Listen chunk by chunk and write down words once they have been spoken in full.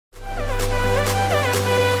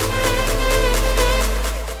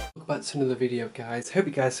back to another video, guys. Hope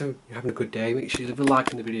you guys are having a good day. Make sure you leave a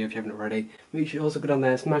like on the video if you haven't already. Make sure you also go down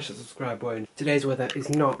there, smash the subscribe button. Today's weather is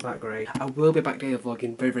not that great. I will be back daily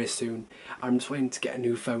vlogging very soon. I'm just waiting to get a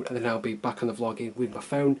new phone and then I'll be back on the vlogging with my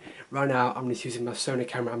phone. Right now I'm just using my Sony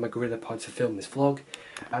camera and my Gorilla Pod to film this vlog.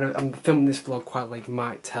 I'm filming this vlog quite late, you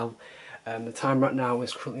might tell. The time right now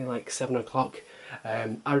is currently like 7 o'clock.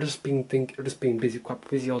 I've just been busy, quite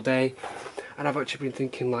busy all day, and I've actually been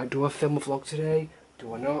thinking, like, do I film a vlog today?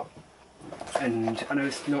 Do I not? And I know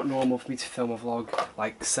it's not normal for me to film a vlog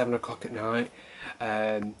like 7 o'clock at night.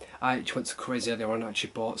 I actually went to Crazy earlier on and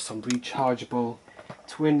actually bought some twin rechargeable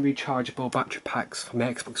battery packs for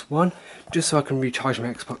my Xbox One, just so I can recharge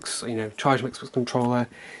my Xbox, charge my Xbox controller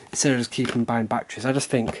instead of just keeping buying batteries. I just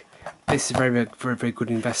think this is a very good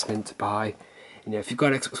investment to buy. If you've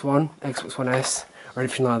got an Xbox One, Xbox One S, or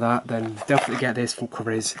anything like that, then definitely get this from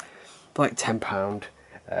Currys for like £10,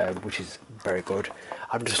 which is very good.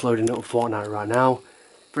 I'm just loading up Fortnite right now.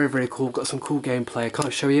 Very cool. Got some cool gameplay. I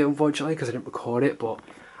can't show you unfortunately because I didn't record it, but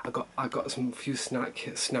I got some few snap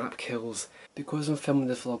kills because I'm filming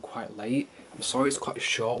this vlog quite late. I'm sorry it's quite a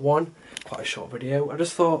short one, quite a short video. I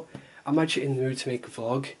just thought I'm actually in the mood to make a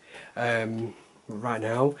vlog right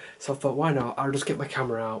now, so I thought why not? I'll just get my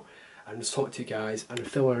camera out and just talk to you guys and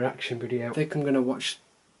film a reaction video. I think I'm gonna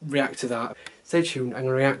react to that. Stay tuned. I'm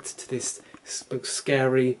gonna react to this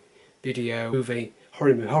scary video,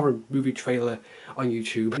 horror movie trailer on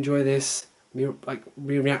YouTube. Enjoy this. Me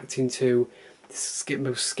reacting to this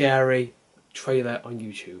most scary trailer on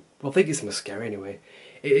YouTube. Well, I think it's most scary anyway.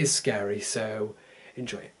 It is scary, so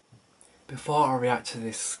enjoy it. Before I react to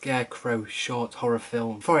this Scarecrow short horror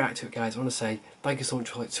film, before I react to it, guys, I want to say thank you so much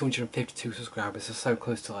for like 252 subscribers. It's so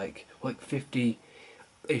close to like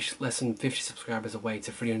 50-ish, less than 50 subscribers away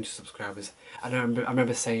to 300 subscribers. And I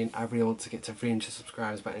remember saying I really want to get to 300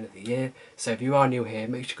 subscribers by the end of the year. So if you are new here,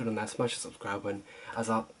 make sure you go down there, smash the subscribe button, as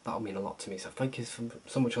that'll mean a lot to me. So thank you so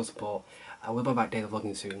much for your support. I will be back daily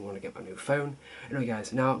vlogging soon when I get my new phone. Anyway,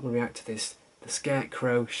 guys, now I'm going to react to the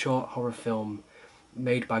Scarecrow short horror film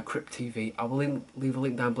made by Crypt TV. I will leave a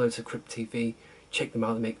link down below to Crypt TV. Check them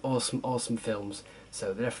out. They make awesome films,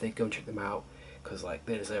 so definitely go and check them out because like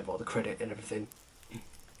they deserve all the credit and everything.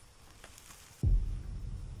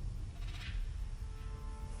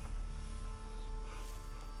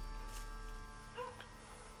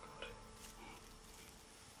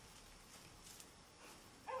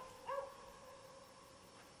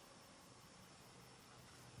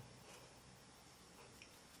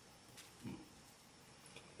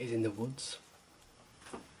 Is in the woods.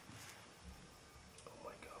 Oh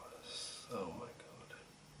my god. Oh my god.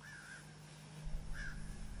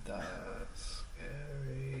 That's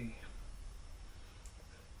scary.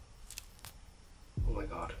 Oh my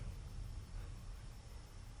god.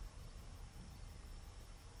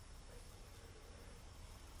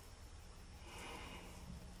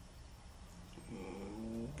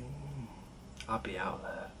 I'll be out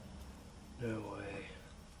there. No way.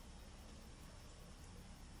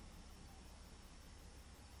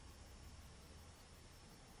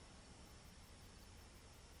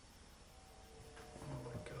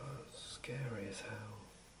 Scary as hell.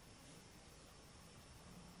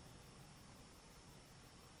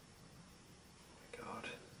 Oh my god.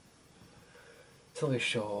 It's only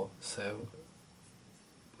short, so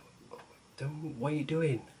what are you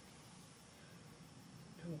doing?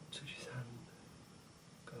 Don't touch his hand.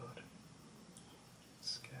 God.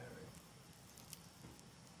 It's scary.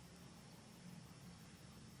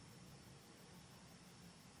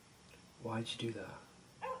 Why'd you do that?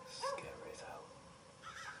 Scary as hell.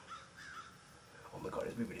 Oh my god,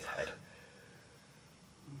 he's moving his head.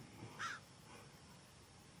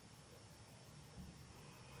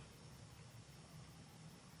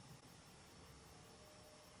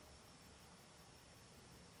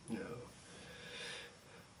 No.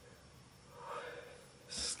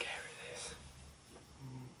 Scary this.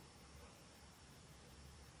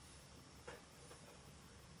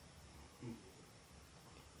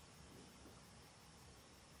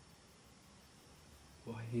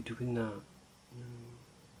 Why are you doing that?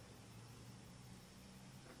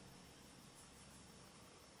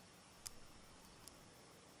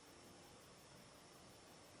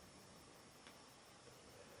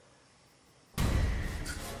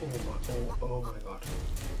 Oh my god.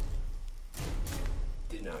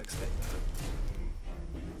 Did not expect that.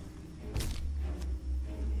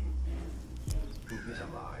 These are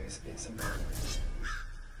lies, it's a man.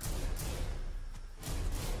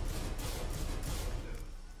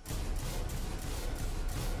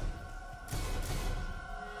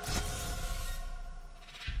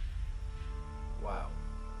 Wow.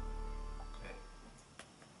 Okay.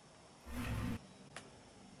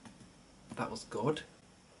 was good,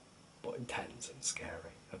 but intense and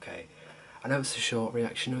scary. Okay, I know it's a short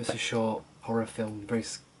reaction, I know it's a short horror film,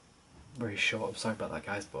 very short, I'm sorry about that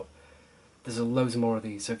guys, but there's loads more of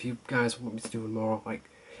these, so if you guys want me to do more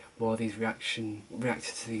of these reacting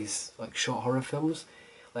to these like short horror films,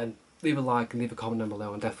 then leave a like and leave a comment down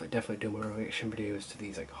below, and definitely do more reaction videos to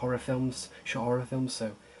these like horror films, short horror films.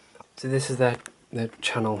 So this is their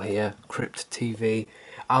channel here, Crypt TV.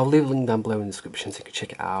 I'll leave a link down below in the description so you can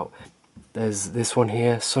check it out. There's this one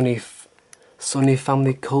here, Sunny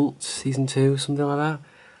Family Cult Season 2, something like that.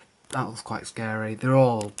 That was quite scary. They're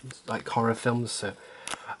all like horror films, so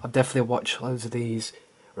I'll definitely watch loads of these,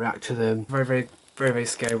 react to them. Very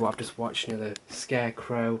scary what I've just watched, you know, the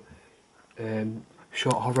Scarecrow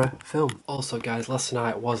short horror film. Also guys, last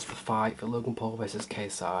night was the fight for Logan Paul versus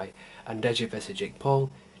KSI and Deji versus Jake Paul.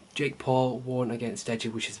 Jake Paul won against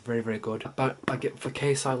Deji, which is very good. But for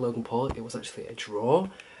KSI Logan Paul, it was actually a draw,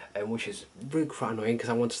 which is really quite annoying because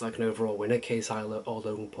I wanted like an overall winner, KSI or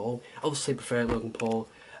Logan Paul. Obviously prefer Logan Paul,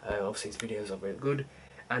 obviously his videos are very good,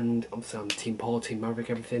 and obviously I'm Team Paul, Team Maverick,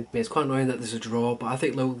 everything. It's quite annoying that there's a draw, but I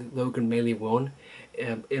think Logan mainly won.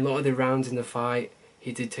 In a lot of the rounds in the fight,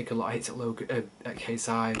 he did take a lot of hits at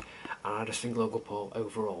KSI, and I just think Logan Paul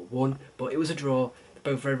overall won. But it was a draw.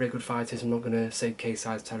 They're both very good fighters. I'm not going to say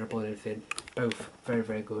KSI's terrible or anything. Both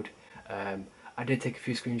very good. I did take a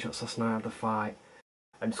few screenshots last night of the fight.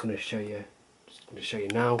 I'm just going to show you.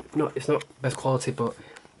 Now. It's not best quality, but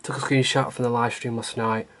took a screenshot from the live stream last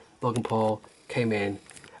night. Logan Paul came in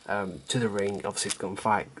to the ring. Obviously he's going to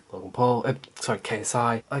fight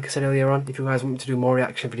KSI. Like I said earlier on, if you guys want me to do more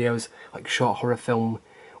reaction videos, like short horror film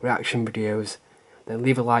reaction videos, then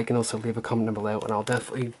leave a like and also leave a comment down below, and I'll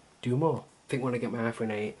definitely do more. I think when I get my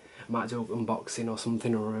iPhone 8, I might do an unboxing or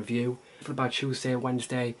something, or a review. By Tuesday or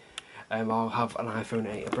Wednesday, I'll have an iPhone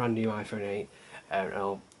 8, a brand new iPhone 8, and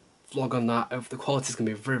I'll vlog on that. The quality's going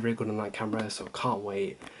to be very good on that camera, so I can't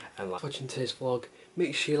wait. And like watching today's vlog,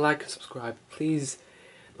 make sure you like and subscribe, please.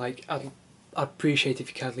 Like, I'd appreciate if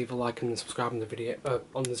you could leave a like and subscribe on the video,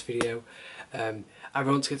 on this video. I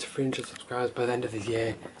want to get to 300 subscribers by the end of the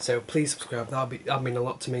year, so please subscribe. That'll mean a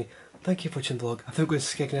lot to me. Thank you for watching the vlog. I think we're going to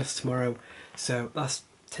Skegness tomorrow, so that's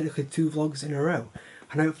technically 2 vlogs in a row.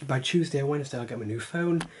 And hopefully by Tuesday or Wednesday I'll get my new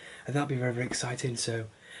phone, and that'll be very exciting. So,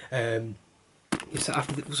 after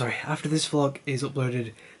this vlog is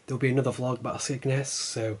uploaded, there'll be another vlog about Skegness.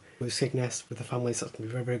 So with Skegness with the family, so that's going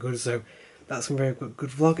to be very good. So that's a very good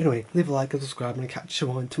vlog. Anyway, leave a like and subscribe, and I'll catch you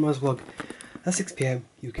on tomorrow's vlog at 6 PM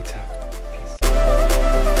UK time.